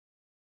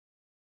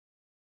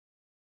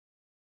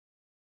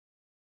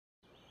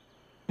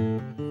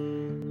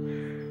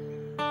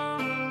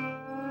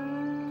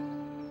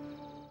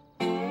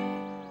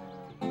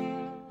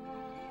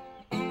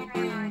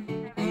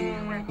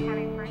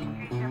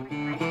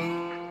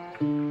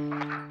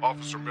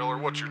Officer Miller,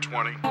 what's your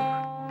 20?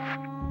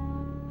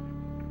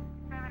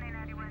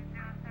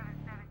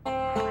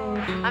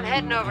 I'm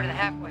heading over to the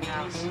halfway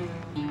house.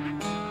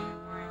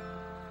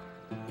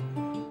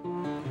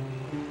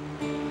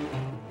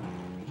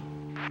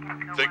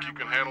 Think you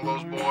can handle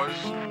those boys?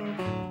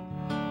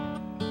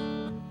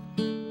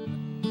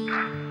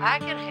 I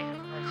can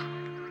handle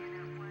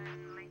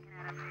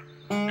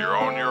it. You're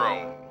on your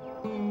own.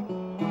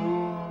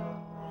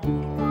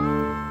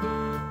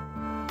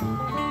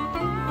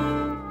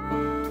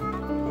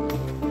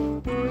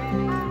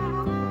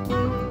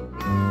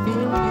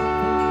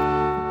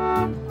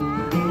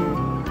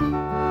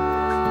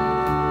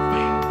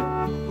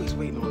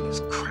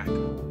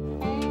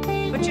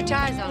 Put your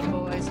ties on,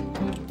 boys.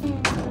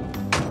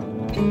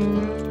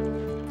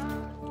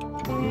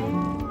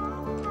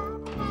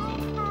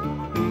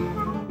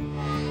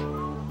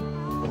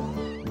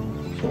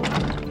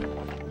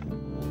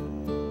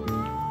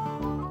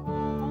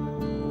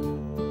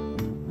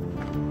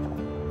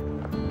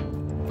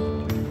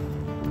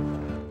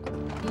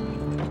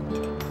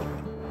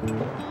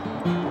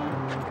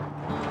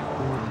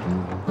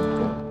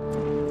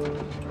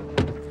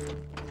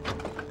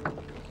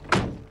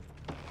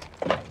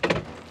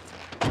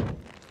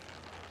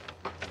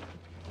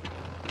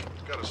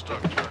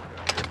 Stuck truck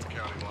out here at the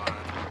county line.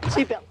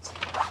 Seatbelts.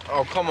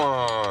 Oh, come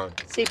on.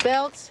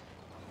 Seatbelts.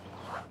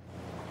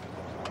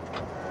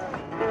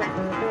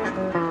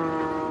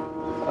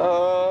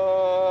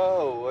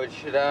 Oh, what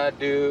should I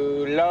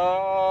do,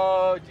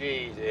 Lord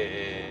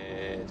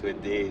Jesus,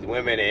 with these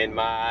women in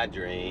my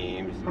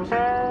dreams?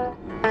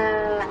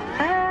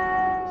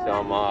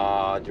 Some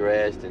are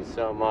dressed and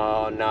some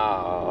are not.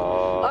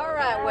 All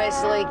right,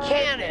 Wesley,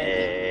 cannon.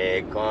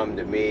 They come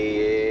to me,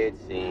 it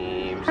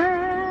seems.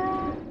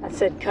 I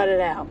said cut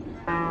it out.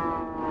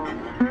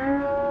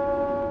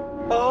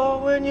 Oh,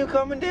 when you're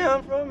coming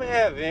down from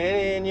heaven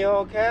in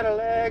your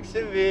Cadillac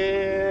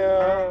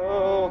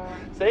Seville,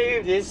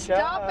 save this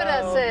child. Stop it,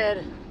 I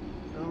said.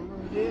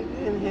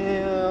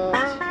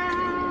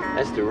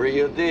 That's the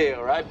real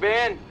deal, right,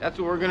 Ben? That's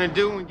what we're gonna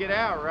do when we get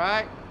out,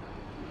 right?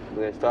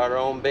 We're gonna start our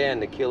own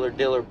band, the Killer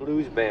Diller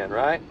Blues Band,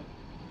 right?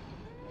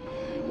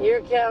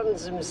 You're counting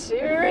some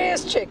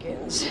serious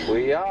chickens.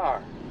 We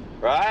are,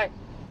 right?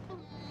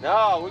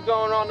 No, we're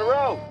going on the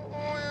road.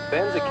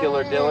 Ben's a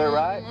killer diller,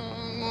 right?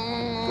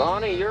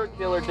 Lonnie, you're a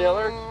killer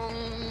diller.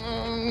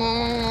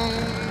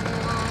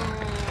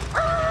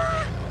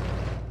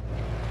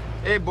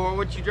 Hey, boy,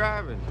 what you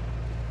driving?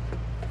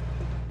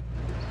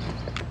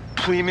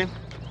 Fleeman.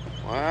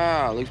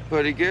 Wow, looks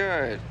pretty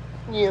good.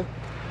 Yeah.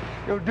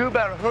 You'll do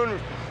about 100.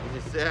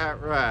 Is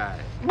that right?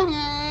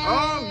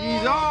 Oh,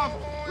 he's off.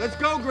 Let's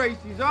go, Grace,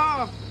 he's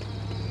off.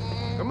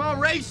 Come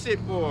on, race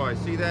it, boy.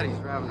 See that? He's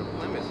driving a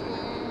Plymouth.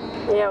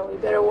 Yeah, we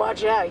better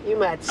watch out. You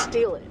might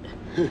steal it.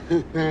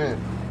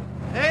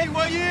 Hey,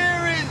 what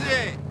year is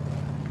it?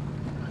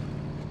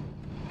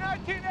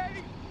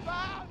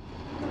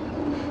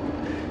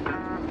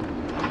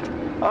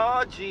 1985.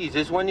 Oh,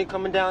 Jesus, when you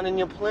coming down in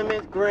your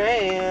Plymouth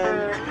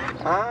Grand,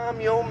 I'm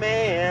your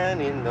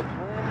man in the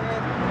Plymouth.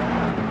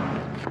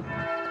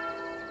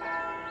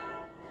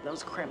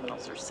 Those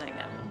criminals are singing.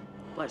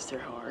 Bless their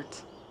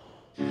hearts.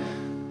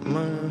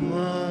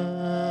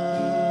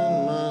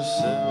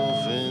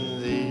 Myself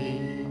in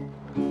thee,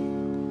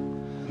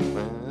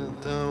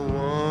 with the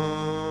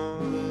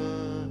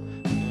water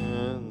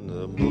and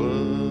the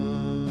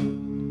blood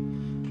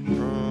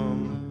from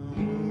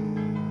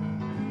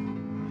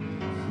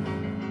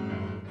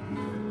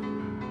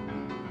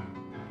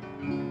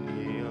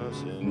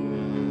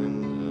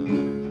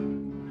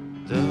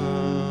the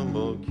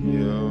double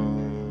cure,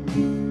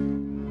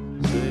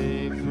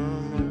 safe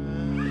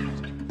from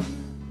rest.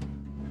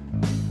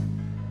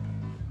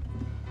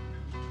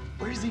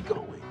 Where's he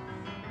going?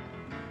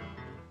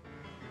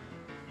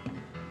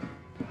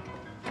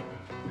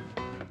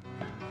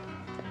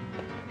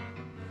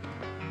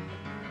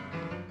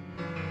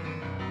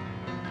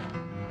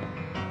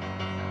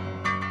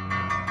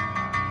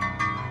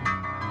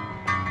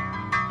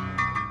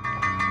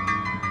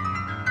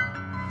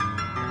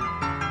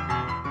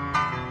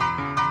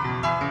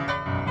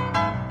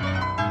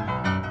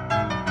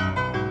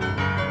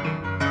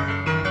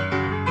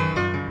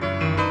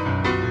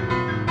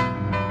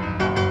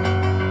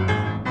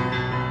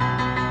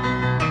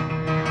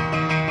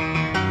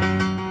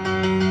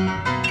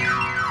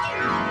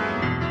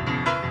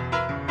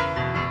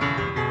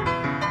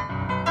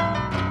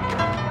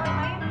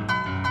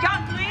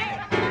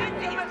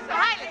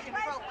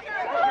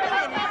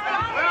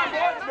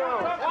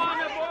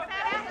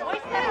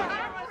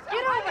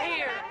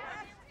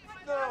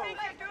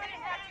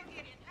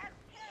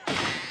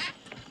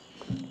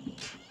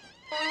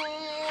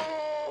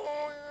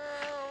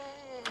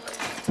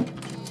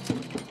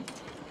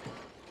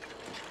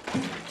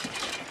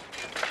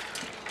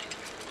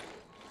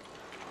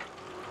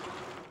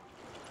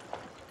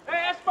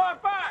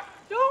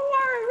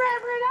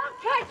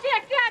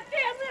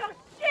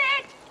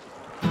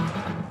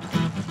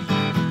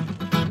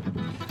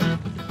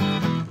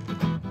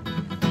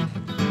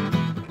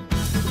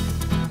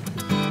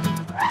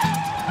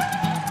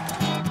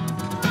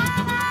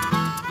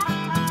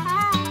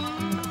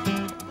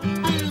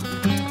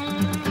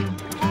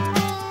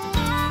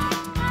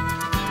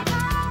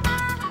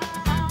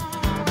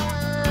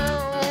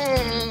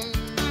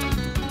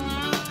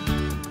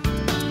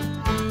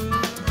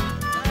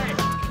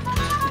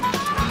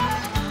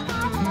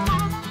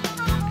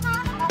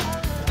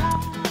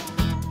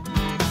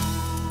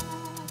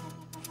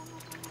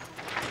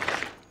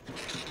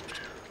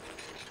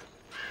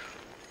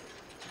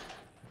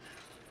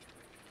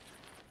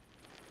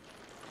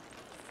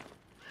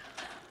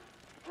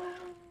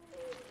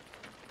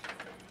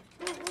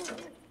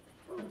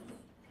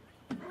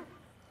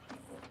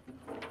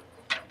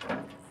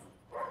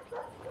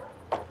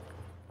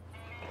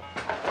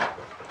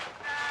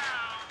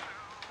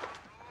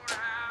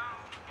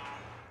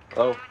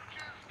 Loaf.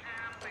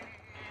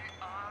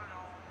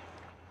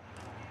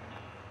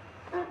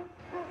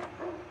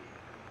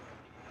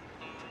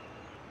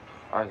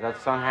 All right, is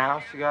that Sun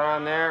House you got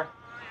on there?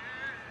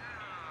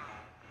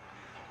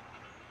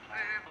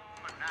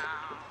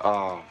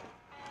 Oh,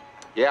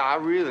 yeah, I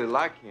really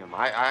like him.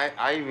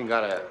 I even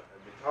got a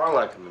guitar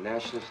like him, a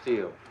National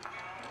Steel.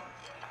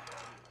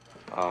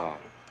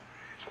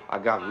 I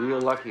got real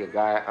lucky.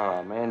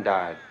 A man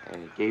died,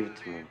 and he gave it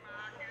to me.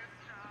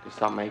 They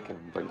stopped making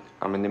them, but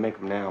I mean they make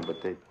them now,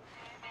 but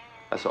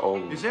that's an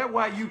old one. Is that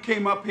why you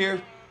came up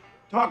here?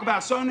 Talk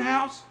about Sun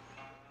House?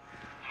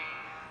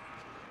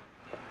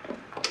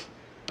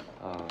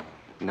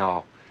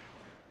 No.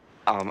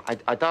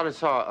 I thought I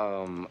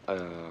saw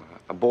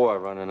a boy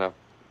running up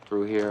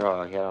through here.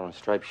 He had on a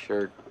striped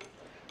shirt.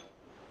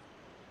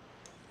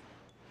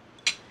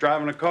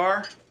 Driving a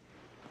car?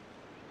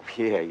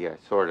 Yeah,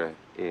 sorta.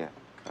 Yeah.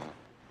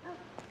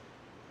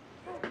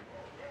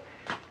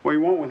 What do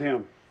you want with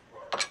him?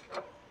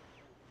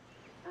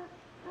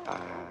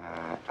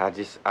 I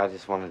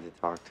just wanted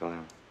to talk to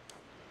him.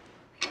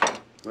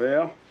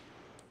 Well,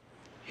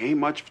 he ain't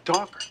much of a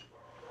talker.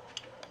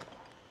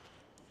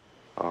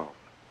 Oh.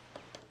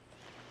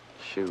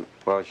 Shoot.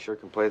 Well, I sure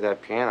can play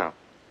that piano.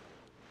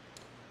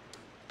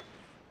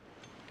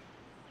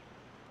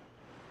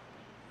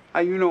 How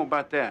you know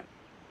about that?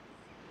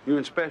 You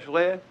in special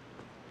ed?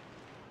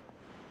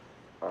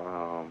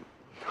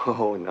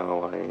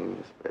 No, I ain't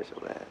in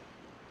special ed.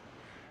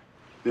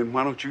 Then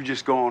why don't you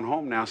just go on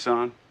home now,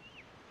 son?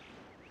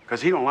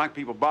 Because he don't like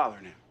people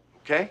bothering him,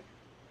 okay?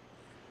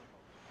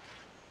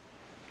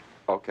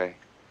 Okay.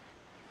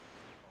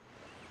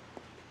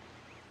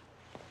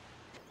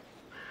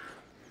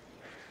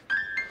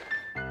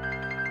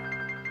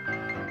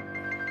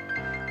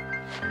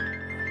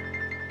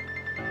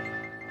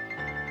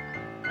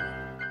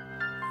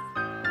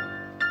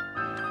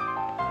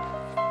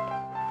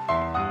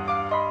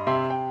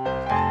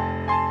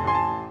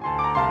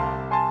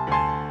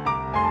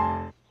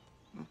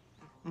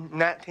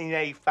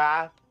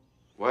 $1985.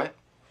 What?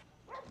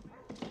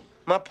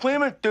 My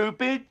Plymouth,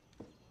 stupid.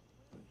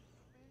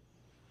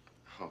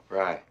 Oh,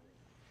 right.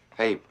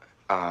 Hey,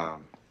 how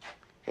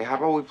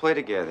about we play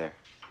together?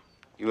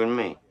 You and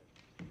me.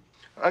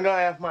 I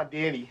gotta ask my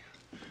daddy.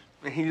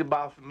 And he's the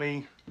boss of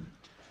me.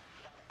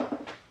 Hey,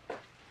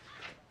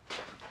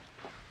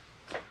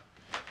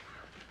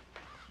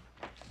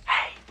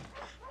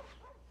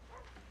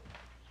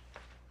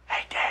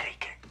 Daddy,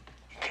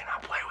 can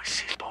I play with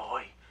this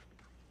boy?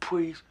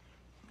 Please.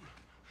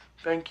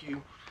 Thank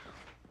you.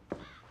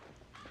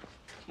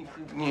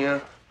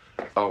 Yeah.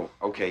 Oh,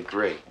 okay,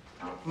 great.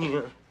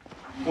 Yeah.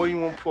 What do you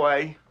want to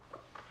play?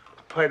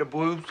 Play the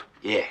blues?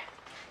 Yeah.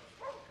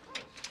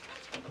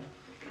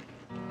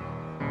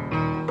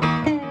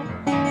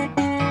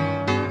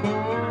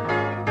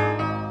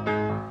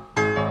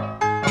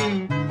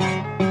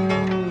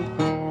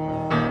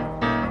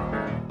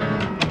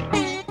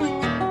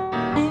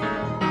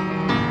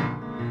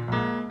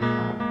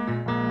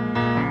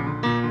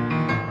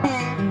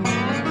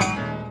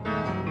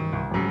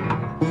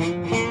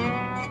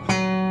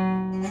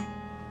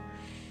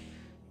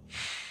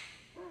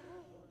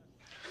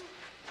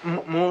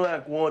 More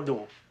like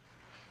water.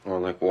 More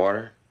like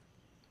water?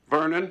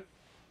 Vernon,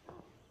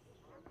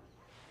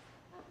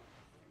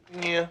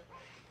 Yeah.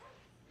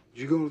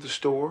 did you go to the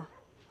store?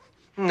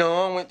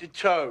 No, I went to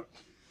church.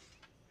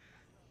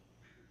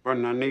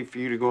 Vernon, I need for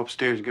you to go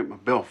upstairs and get my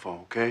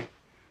billfold, okay?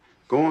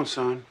 Go on,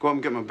 son. Go up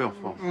and get my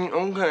billfold.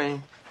 Okay.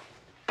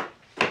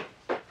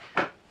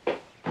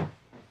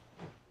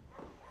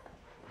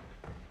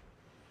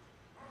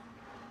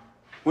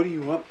 What are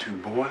you up to,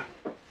 boy?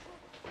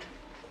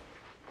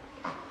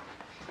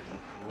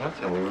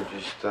 Nothing. We were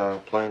just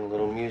playing a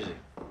little music.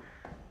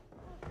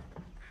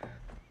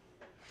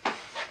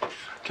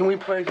 Can we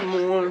play some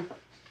more,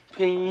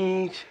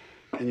 please?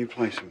 Can you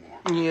play some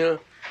more? Yeah.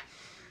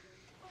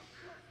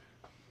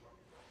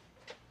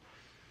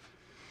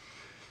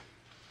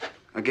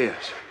 I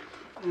guess.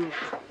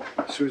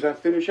 As soon as I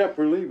finish up,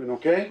 we're leaving,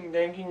 okay?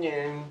 Thank you,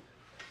 Daddy.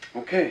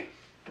 Okay.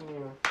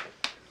 Yeah.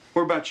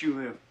 Where about you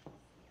live?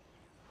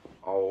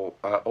 Oh,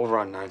 over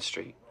on 9th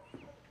Street.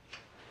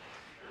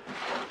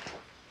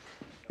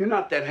 You're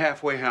not that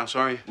halfway house,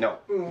 are you? No.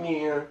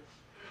 Yeah.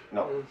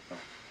 No.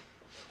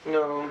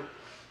 No.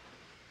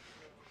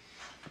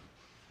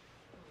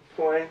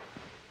 Play?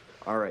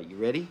 All right, you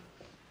ready?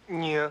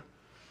 Yeah.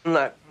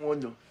 Like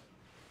water.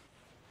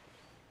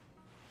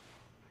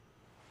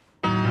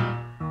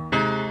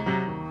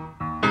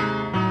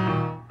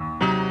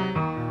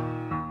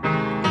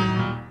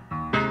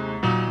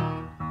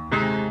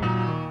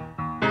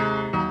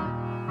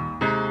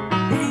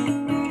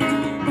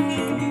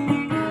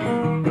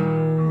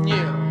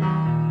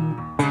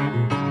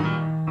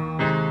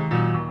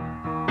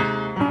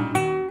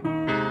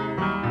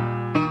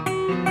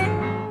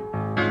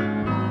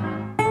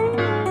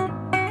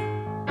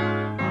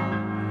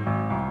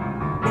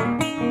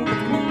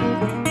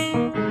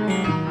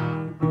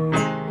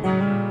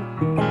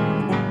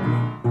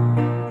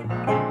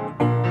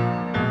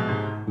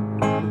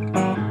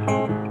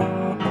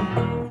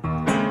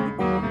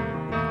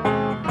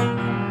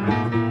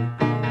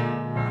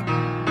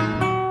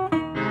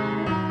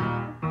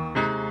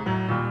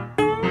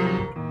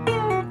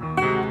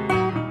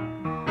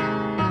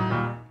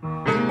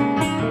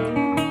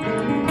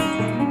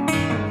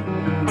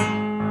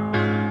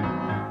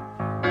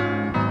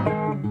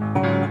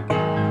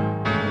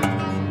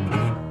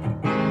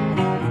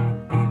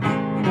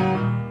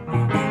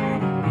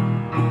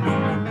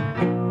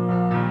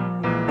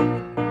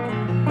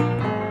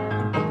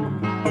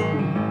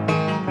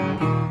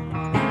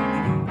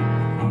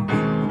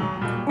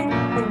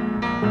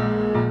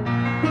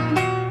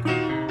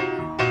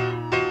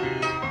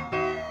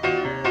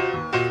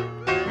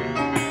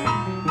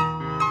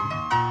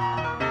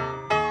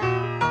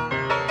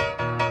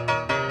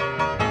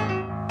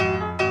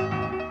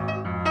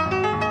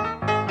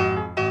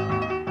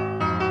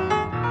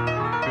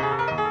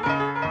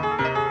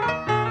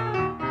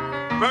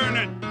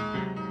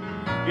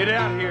 Get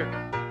out here.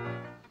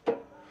 All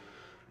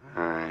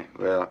right,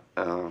 well,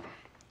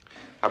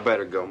 I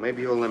better go.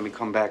 Maybe you'll let me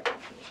come back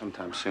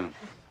sometime soon.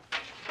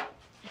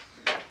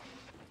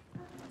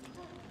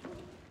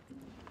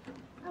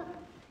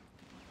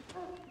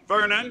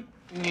 Vernon,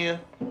 Yeah.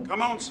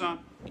 come on, son.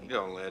 You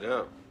don't let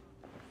up.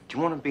 Do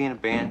you want to be in a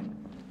band?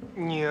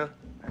 Yeah.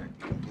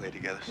 We can play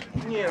together.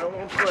 Yeah, I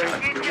want to play.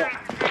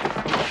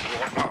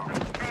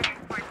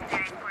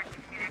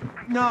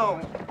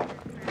 No.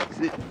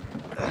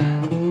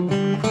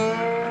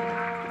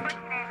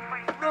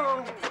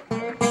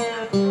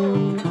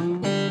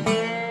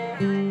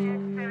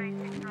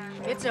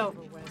 It's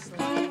over, Wesley.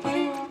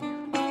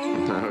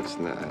 No, it's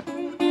not.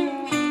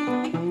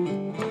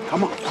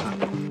 Come on,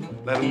 son.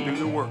 Let him do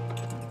the work.